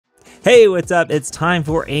Hey, what's up? It's time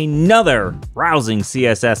for another rousing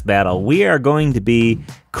CSS battle. We are going to be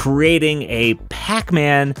creating a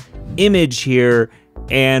PACMAN image here,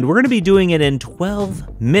 and we're going to be doing it in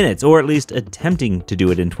 12 minutes, or at least attempting to do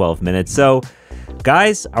it in 12 minutes. So,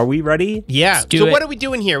 guys, are we ready? Yeah. So what are we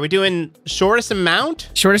doing here? We're doing shortest amount?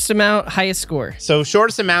 Shortest amount, highest score. So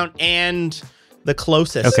shortest amount and the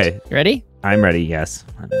closest. Okay. You ready? I'm ready, yes.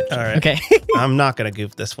 All right. Okay. I'm not going to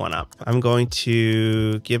goof this one up. I'm going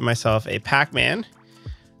to give myself a PACMAN.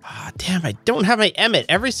 Ah, damn, I don't have my Emmet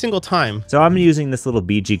every single time. So I'm using this little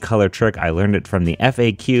BG color trick. I learned it from the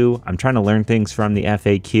FAQ. I'm trying to learn things from the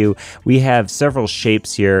FAQ. We have several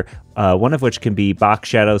shapes here, one of which can be box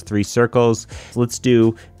shadows, 3 circles. Let's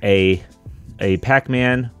do a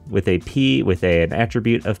PACMAN with a P, with an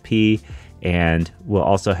attribute of P, and we'll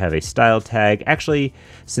also have a style tag. Actually,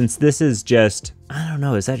 since this is just, I don't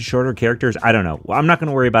know, is that shorter characters? I don't know. Well, I'm not going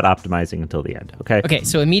to worry about optimizing until the end, okay? Okay,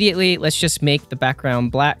 so immediately, let's just make the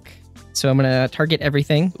background black. So I'm going to target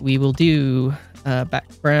everything. We will do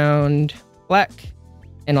background black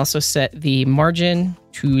and also set the margin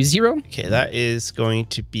to 0. Okay, that is going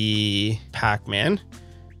to be PACMAN.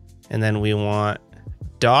 And then we want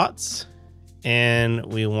dots and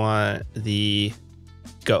we want the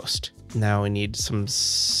ghost. Now we need some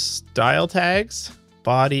style tags.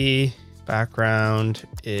 Body background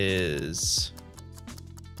is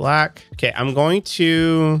black. Okay, I'm going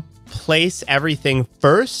to place everything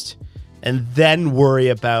first and then worry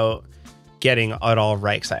about getting it all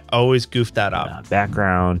right, because I always goof that up.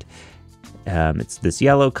 Background, it's this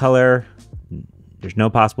yellow color. There's no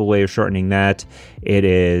possible way of shortening that. It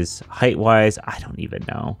is height-wise, I don't even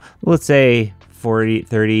know. Let's say 40,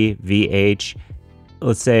 30, VH.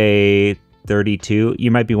 Let's say 32. You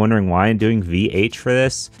might be wondering why I'm doing VH for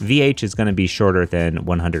this. VH is going to be shorter than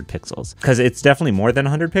 100 pixels because it's definitely more than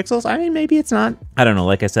 100 pixels. I mean, maybe it's not. I don't know.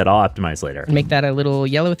 Like I said, I'll optimize later. Make that a little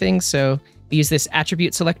yellow thing. So we use this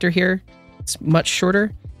attribute selector here. It's much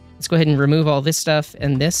shorter. Let's go ahead and remove all this stuff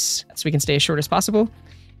and this so we can stay as short as possible.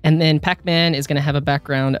 And then PACMAN is going to have a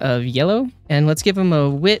background of yellow. And let's give him a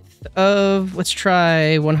width of, let's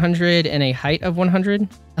try 100 and a height of 100.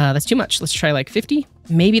 That's too much. Let's try like 50.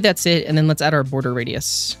 Maybe that's it. And then let's add our border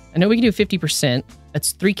radius. I know we can do 50%.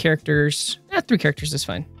 That's 3 characters. 3 characters is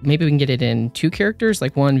fine. Maybe we can get it in 2 characters,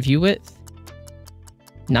 like 1 view width.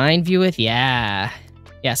 9 view width. Yeah.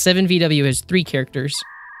 Yeah, 7 VW is 3 characters.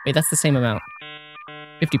 Wait, that's the same amount.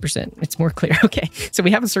 50%. It's more clear. Okay, so we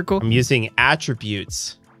have a circle. I'm using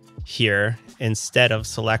attributes here instead of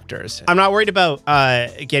selectors. I'm not worried about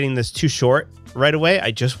getting this too short right away.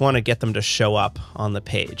 I just want to get them to show up on the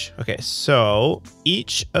page. Okay, so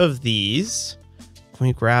each of these, can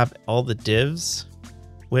we grab all the divs?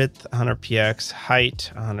 Width 100px,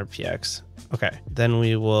 height 100px. Okay, then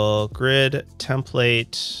we will grid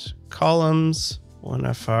template columns,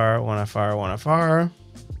 1fr, 1fr, 1fr.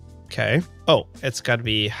 Okay. Oh, it's got to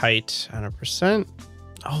be height 100%.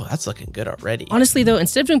 Oh, that's looking good already. Honestly, though,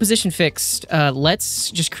 instead of doing position fixed,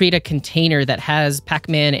 let's just create a container that has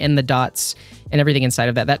PACMAN and the dots and everything inside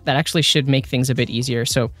of that. That actually should make things a bit easier.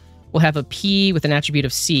 So we'll have a P with an attribute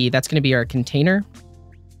of C. That's going to be our container.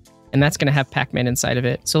 And that's going to have PACMAN inside of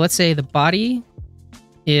it. So let's say the body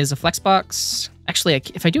is a flexbox. Actually,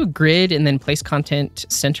 if I do a grid and then place content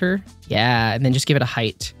center, yeah, and then just give it a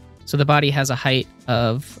height. So the body has a height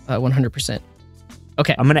of 100%.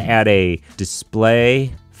 Okay. I'm going to add a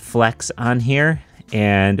display flex on here,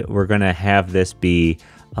 and we're going to have this be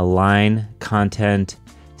align content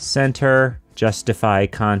center, justify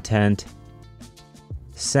content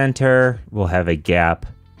center. We'll have a gap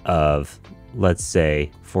of, let's say,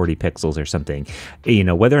 40 pixels or something. You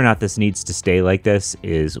know, whether or not this needs to stay like this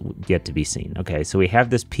is yet to be seen. Okay, so we have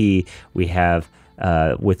this P, we have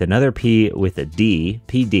with another P with a D,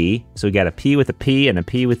 PD. So we got a P with a P and a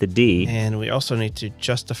P with a D. And we also need to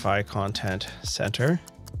justify content center.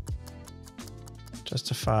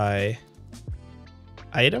 Justify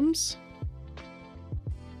items.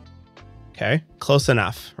 Okay, close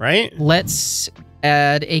enough, right? Let's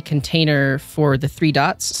add a container for the 3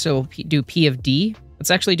 dots. So do P of D.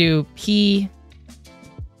 Let's actually do P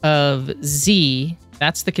of Z.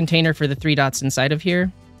 That's the container for the 3 dots inside of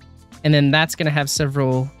here. And then that's going to have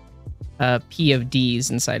several P of Ds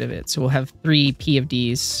inside of it. So we'll have 3 P of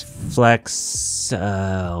Ds. Flex,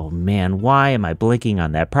 oh man, why am I blinking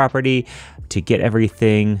on that property? To get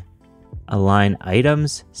everything, align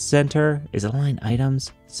items center. Is align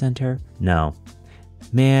items center? No.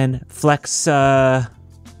 Man, flex,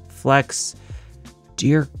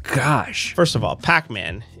 dear gosh. First of all,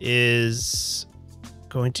 PACMAN is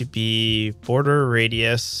going to be border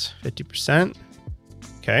radius 50%.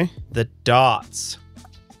 Okay. The dots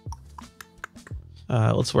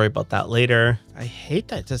Let's worry about that later. I hate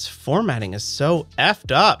that this formatting is so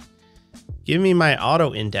effed up. Give me my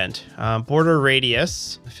auto indent. Border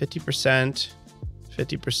radius, 50%,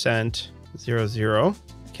 50%, 0, 0.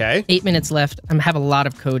 Okay. 8 minutes left. I have a lot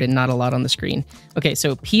of code and not a lot on the screen. Okay,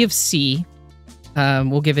 so P of C,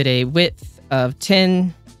 we'll give it a width of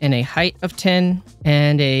 10 and a height of 10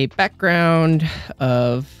 and a background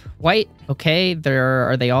of white. Okay,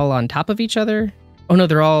 are they all on top of each other? Oh no,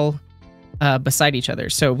 they're all beside each other.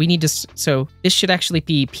 So we need to, so this should actually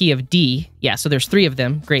be P of D. Yeah, so there's 3 of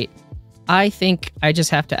them. Great. I think I just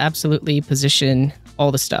have to absolutely position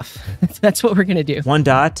all the stuff. That's what we're going to do. 1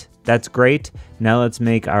 dot. That's great. Now let's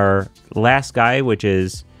make our last guy, which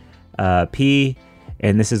is P.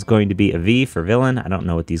 And this is going to be a V for villain. I don't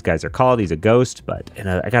know what these guys are called. He's a ghost, but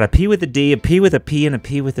I got a P with a D, a P with a P, and a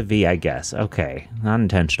P with a V, I guess. Okay, not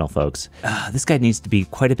intentional, folks. This guy needs to be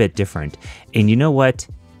quite a bit different. And you know what?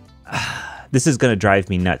 This is going to drive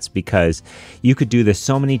me nuts because you could do this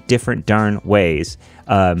so many different darn ways.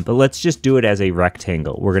 But let's just do it as a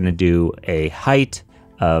rectangle. We're going to do a height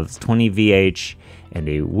of 20 VH and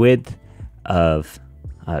a width of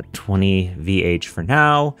 20 VH for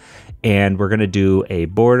now. And we're going to do a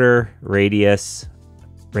border radius.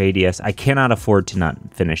 I cannot afford to not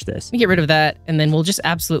finish this. Let me get rid of that, and then we'll just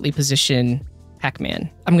absolutely position PACMAN.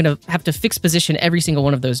 I'm going to have to fix position every single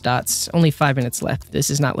one of those dots. Only 5 minutes left. This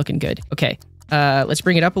is not looking good. Okay, let's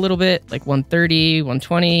bring it up a little bit, like 130,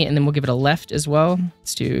 120, and then we'll give it a left as well.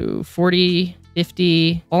 Let's do 40,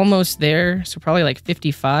 50, almost there. So probably like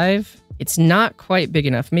 55. It's not quite big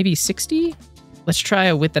enough. Maybe 60? Let's try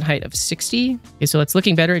a width and height of 60. Okay, so it's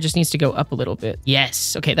looking better. It just needs to go up a little bit.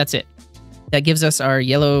 Yes. Okay, that's it. That gives us our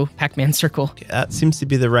yellow PACMAN circle. Okay, that seems to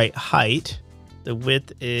be the right height. The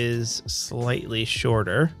width is slightly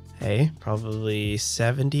shorter. Hey, probably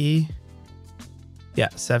 70. Yeah,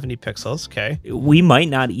 70 pixels. Okay. We might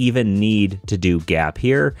not even need to do gap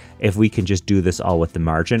here if we can just do this all with the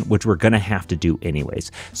margin, which we're going to have to do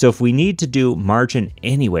anyways. So if we need to do margin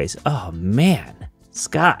anyways, oh man,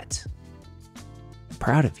 Scott.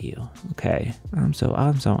 Proud of you. Okay. I'm so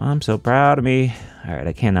proud of me. All right,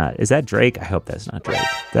 I cannot. Is that Drake? I hope that's not Drake.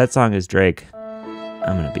 If that song is Drake,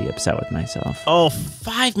 I'm going to be upset with myself. Oh,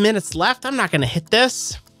 5 minutes left. I'm not going to hit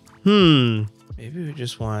this. Maybe we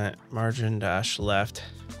just want margin dash left.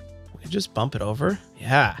 We could just bump it over.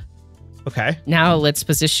 Yeah. Okay. Now let's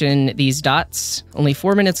position these dots. Only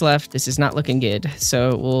 4 minutes left. This is not looking good.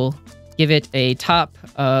 So we'll give it a top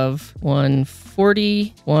of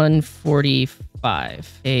 140, 145.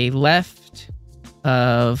 A left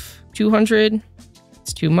of 200.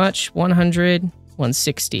 It's too much. 100,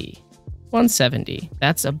 160, 170.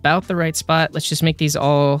 That's about the right spot. Let's just make these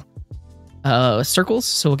all circles.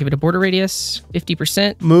 So we'll give it a border radius,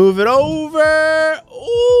 50%. Move it over.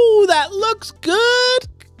 Ooh, that looks good.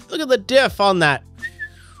 Look at the diff on that.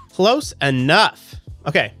 Close enough.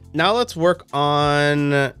 Okay, now let's work on,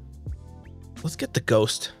 let's get the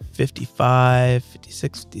ghost. 55,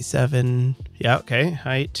 56, 57. Yeah, okay.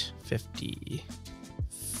 Height, 50,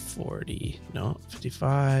 40, no,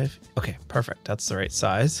 55. Okay, perfect. That's the right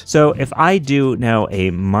size. So if I do now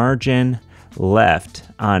a margin left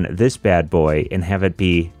on this bad boy and have it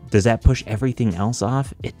be, does that push everything else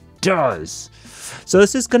off? It does. So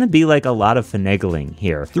this is going to be like a lot of finagling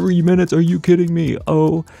here. 3 minutes? Are you kidding me?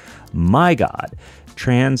 Oh my God.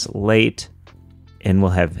 Translate, and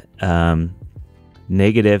we'll have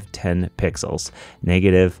negative 10 pixels.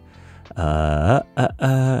 Negative,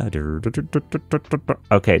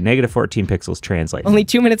 okay, negative 14 pixels translate. Only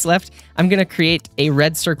 2 minutes left. I'm going to create a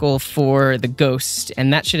red circle for the ghost,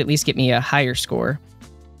 and that should at least get me a higher score.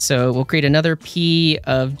 So we'll create another P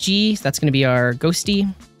of G. That's going to be our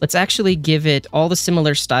ghosty. Let's actually give it all the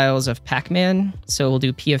similar styles of PACMAN. So we'll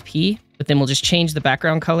do P of P, but then we'll just change the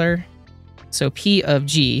background color. So P of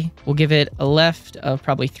G, we'll give it a left of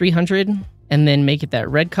probably 300, and then make it that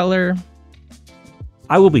red color.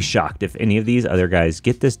 I will be shocked if any of these other guys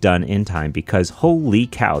get this done in time, because holy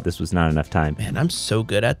cow, this was not enough time. Man, I'm so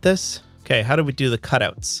good at this. Okay, how do we do the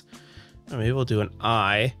cutouts? Maybe we'll do an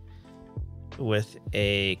eye with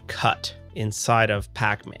a cut inside of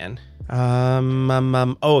PACMAN.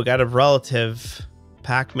 Oh, got a relative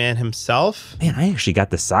PACMAN himself. Man, I actually got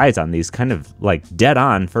the size on these kind of like dead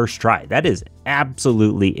on first try. That is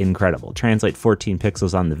absolutely incredible. Translate 14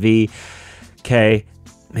 pixels on the V. Okay,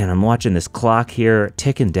 man, I'm watching this clock here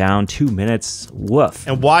ticking down. 2 minutes. Woof.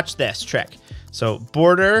 And watch this trick. So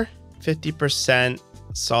border 50%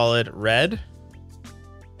 solid red.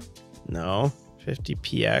 No, 50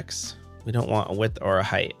 px. We don't want a width or a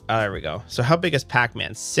height. Oh, there we go. So how big is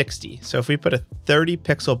PACMAN? 60. So if we put a 30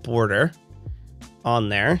 pixel border on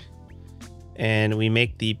there and we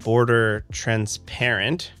make the border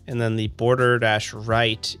transparent, and then the border dash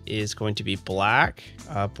right is going to be black.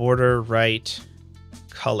 Border right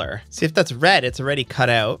color. See if that's red, it's already cut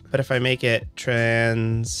out. But if I make it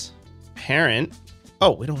transparent,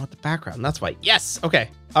 oh, we don't want the background. That's why. Yes. Okay.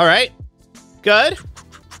 All right. Good.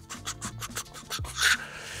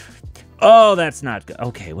 Oh, that's not good.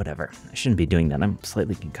 Okay, whatever. I shouldn't be doing that. I'm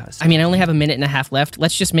slightly concussed. I mean, I only have a minute and a half left.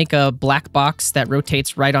 Let's just make a black box that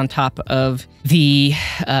rotates right on top of the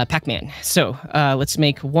PACMAN. So let's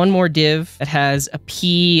make one more div that has a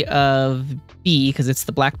P of B because it's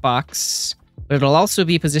the black box. But it'll also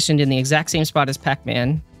be positioned in the exact same spot as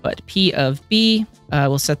PACMAN. But P of B,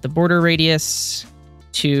 we'll set the border radius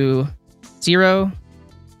to 0.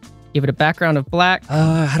 Give it a background of black.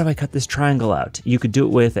 How do I cut this triangle out? You could do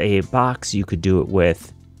it with a box. You could do it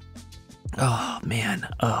with... Oh, man.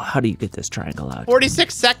 Oh, how do you get this triangle out?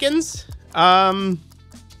 46 seconds. What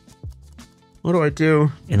do I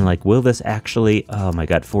do? And like, will this actually... Oh my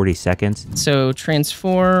God, 40 seconds. So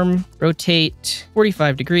transform, rotate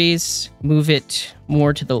 45 degrees, move it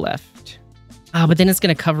more to the left. But then it's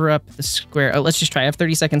going to cover up the square. Oh, let's just try. I have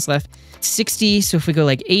 30 seconds left. 60. So if we go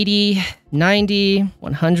like 80, 90,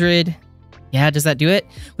 100. Yeah, does that do it?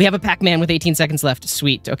 We have a PACMAN with 18 seconds left.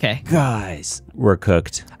 Sweet. Okay. Guys, we're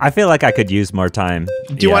cooked. I feel like I could use more time.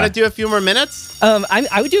 Do you want to do a few more minutes?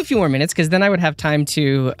 I would do a few more minutes because then I would have time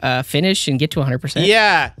to finish and get to 100%.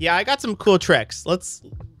 Yeah. I got some cool tricks. Let's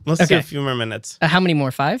do a few more minutes. How many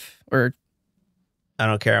more? 5 or? I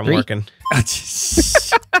don't care. I'm 3? working.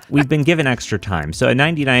 We've been given extra time. So a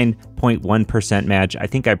 99.1% match. I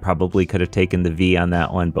think I probably could have taken the V on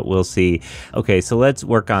that one, but we'll see. Okay, so let's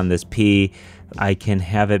work on this P. I can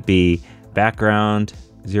have it be background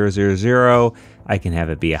 000. I can have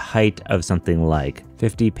it be a height of something like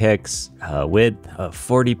 50 pix, width of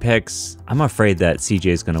 40 pix. I'm afraid that CJ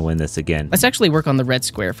is going to win this again. Let's actually work on the red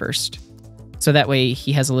square first. So that way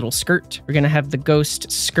he has a little skirt. We're going to have the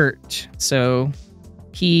ghost skirt. So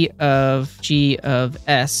P of G of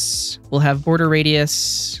S will have border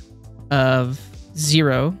radius of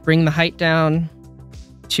 0. Bring the height down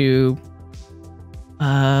to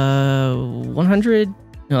 100.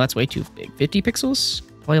 No, that's way too big. 50 pixels?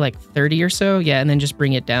 Probably like 30 or so. Yeah, and then just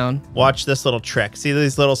bring it down. Watch this little trick. See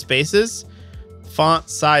these little spaces? Font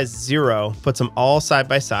size 0. Puts them all side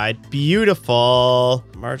by side. Beautiful.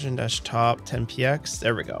 Margin dash top 10px.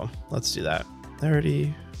 There we go. Let's do that.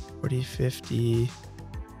 30, 40, 50...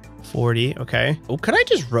 40, okay. Oh, could I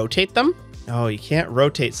just rotate them? Oh, you can't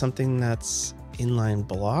rotate something that's inline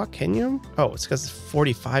block, can you? Oh, it's because it's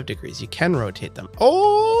 45 degrees. You can rotate them.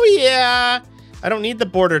 Oh, yeah. I don't need the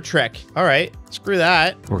border trick. All right, screw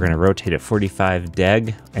that. We're going to rotate it 45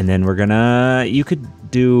 deg, and then we're going to... You could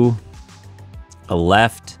do a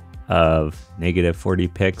left of negative 40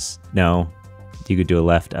 pix. No, you could do a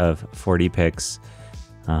left of 40 pix,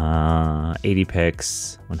 80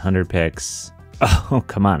 pix, 100 pix. Oh,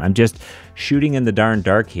 come on. I'm just shooting in the darn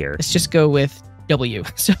dark here. Let's just go with W.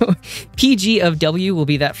 So PG of W will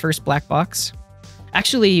be that first black box.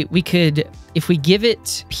 Actually, we could, if we give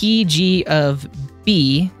it PG of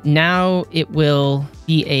B, now it will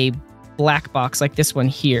be a black box like this one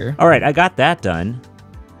here. All right, I got that done.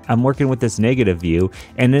 I'm working with this negative view.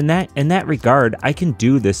 And in that regard, I can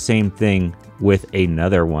do the same thing with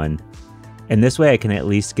another one. And this way I can at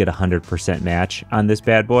least get 100% match on this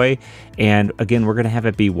bad boy. And again, we're going to have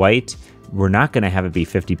it be white. We're not going to have it be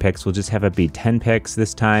 50 pix. We'll just have it be 10 pix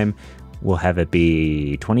this time. We'll have it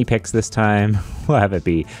be 20 pix this time. We'll have it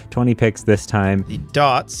be 20 pix this time. The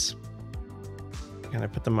dots, can I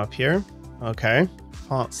put them up here? Okay.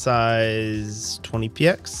 Font size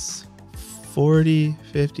 20px, 40,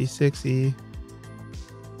 50, 60,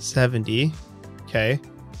 70. Okay.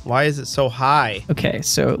 Why is it so high? Okay,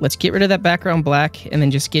 so let's get rid of that background black and then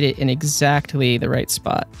just get it in exactly the right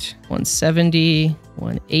spot. 170,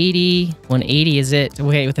 180. 180 is it.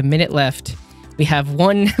 Okay, with a minute left, we have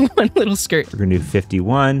one little skirt. We're going to do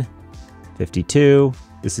 51, 52.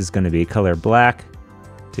 This is going to be color black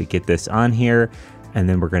to get this on here. And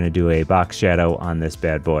then we're going to do a box shadow on this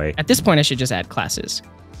bad boy. At this point, I should just add classes.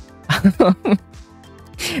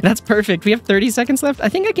 That's perfect. We have 30 seconds left. I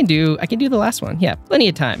think I can do the last one. Yeah, plenty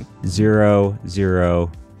of time. 0,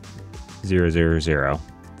 0, 0, 0, 0.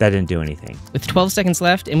 That didn't do anything. With 12 seconds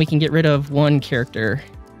left, and we can get rid of one character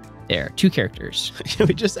there. 2 characters. Can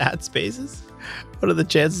we just add spaces? What are the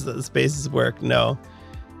chances that the spaces work? No.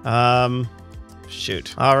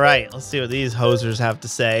 Shoot. All right, let's see what these hosers have to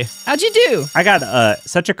say. How'd you do? I got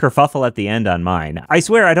such a kerfuffle at the end on mine. I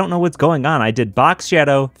swear I don't know what's going on. I did box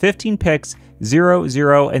shadow, 15 pix, 0,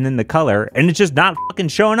 0, and then the color, and it's just not fucking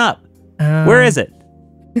showing up. Where is it?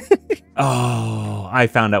 Oh, I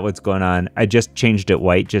found out what's going on. I just changed it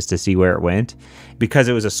white just to see where it went. Because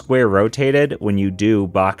it was a square rotated, when you do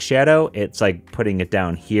box shadow, it's like putting it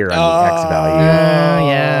down here on the X value.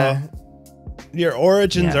 Yeah. Your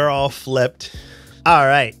origins are all flipped. All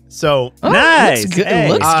right. So nice. It looks good. Hey.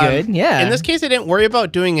 It looks good. Yeah. In this case, I didn't worry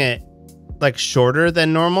about doing it like shorter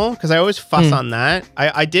than normal because I always fuss on that.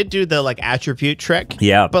 I did do the like attribute trick.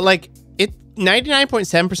 Yeah. But like it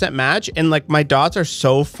 99.7% match and like my dots are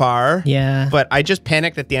so far. Yeah. But I just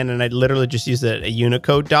panicked at the end and I literally just used a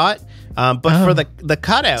Unicode dot. But for the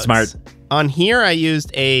cutouts. Smart. On here, I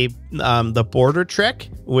used the border trick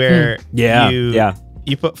where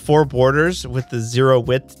you put 4 borders with the 0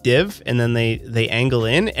 width div, and then they angle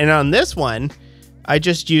in. And on this one, I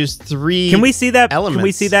just used 3. Can we see that? Elements. Can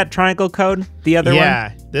we see that triangle code? The other one.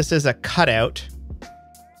 Yeah, this is a cutout.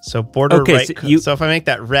 So border right. So if I make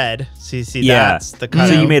that red, see that's the cutout.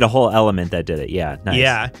 So you made a whole element that did it. Yeah, nice.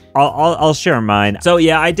 Yeah. I'll share mine. So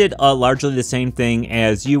yeah, I did largely the same thing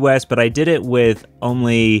as US, but I did it with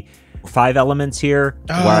only 5 elements here.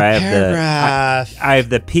 Where I have I have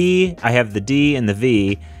the P, I have the D, and the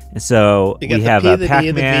V. And so we have a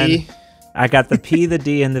PACMAN. I got the P, the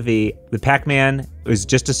D, and the V. The PACMAN was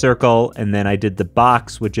just a circle, and then I did the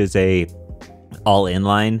box, which is a all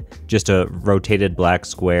inline, just a rotated black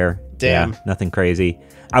square. Damn. Yeah, nothing crazy.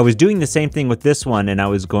 I was doing the same thing with this one, and I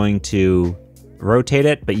was going to rotate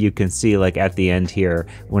it, but you can see like at the end here,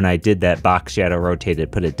 when I did that box shadow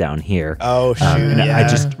rotated, put it down here. Oh, shoot. I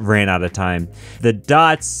just ran out of time. The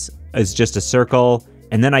dots is just a circle,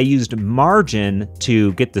 and then I used margin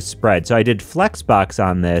to get the spread. So I did flexbox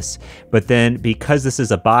on this, but then because this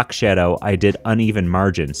is a box shadow, I did uneven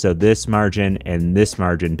margin. So this margin and this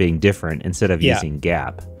margin being different instead of using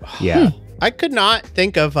gap. Yeah. I could not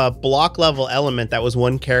think of a block level element that was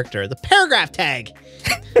one character. The paragraph tag.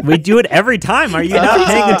 We do it every time. Are you not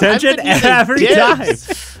paying attention? Every time.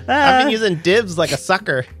 I've been using divs like a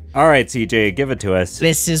sucker. All right, CJ, give it to us.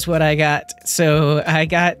 This is what I got. So I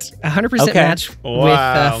got 100% match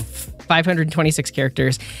with 526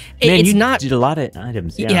 characters. Man, you did a lot of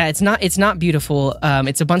items. Yeah, it's not beautiful.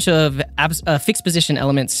 It's a bunch of fixed position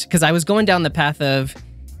elements because I was going down the path of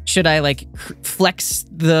should I like flex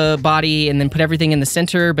the body and then put everything in the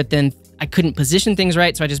center, but then I couldn't position things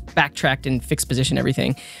right, so I just backtracked and fixed position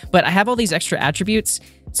everything. But I have all these extra attributes,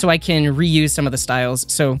 so I can reuse some of the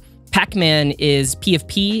styles. So PACMAN is P of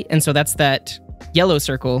P, and so that's that yellow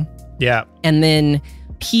circle. Yeah. And then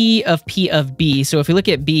P of B. So if we look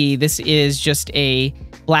at B, this is just a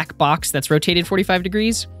black box that's rotated 45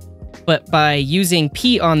 degrees. But by using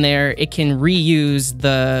P on there, it can reuse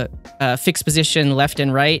the fixed position left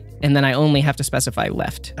and right, and then I only have to specify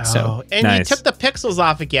left. Oh, and you took the pixels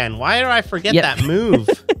off again. Why did I forget that move?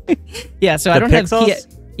 Yeah, so I don't have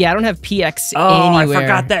PX anywhere. I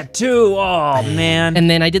forgot that too. Oh, man. And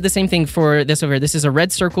then I did the same thing for this over here. This is a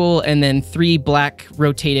red circle and then 3 black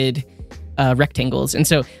rotated rectangles. And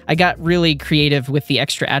so I got really creative with the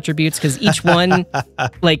extra attributes because each one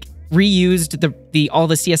like reused all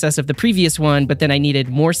the CSS of the previous one, but then I needed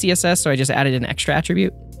more CSS, so I just added an extra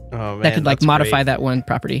attribute. Oh, man, that could like modify that one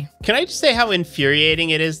property. Can I just say how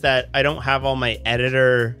infuriating it is that I don't have all my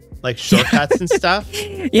editor like shortcuts and stuff?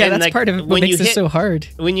 Yeah, and that's like, part of what makes this so hard.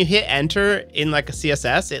 When you hit enter in like a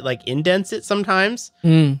CSS, it like indents it sometimes.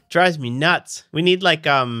 Drives me nuts. We need like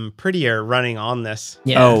prettier running on this.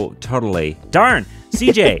 Yeah. Oh, totally. Darn,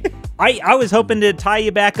 CJ. I was hoping to tie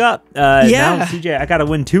you back up. Now, CJ, I got to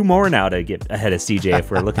win 2 more now to get ahead of CJ if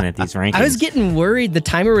we're looking at these rankings. I was getting worried. The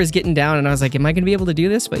timer was getting down, and I was like, am I going to be able to do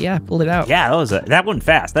this? But yeah, pulled it out. Yeah, that went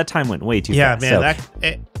fast. That time went way too fast. Yeah,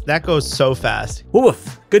 man, that goes so fast.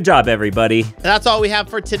 Oof. Good job, everybody. That's all we have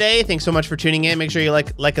for today. Thanks so much for tuning in. Make sure you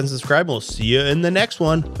like and subscribe. We'll see you in the next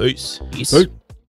one. Peace. Peace.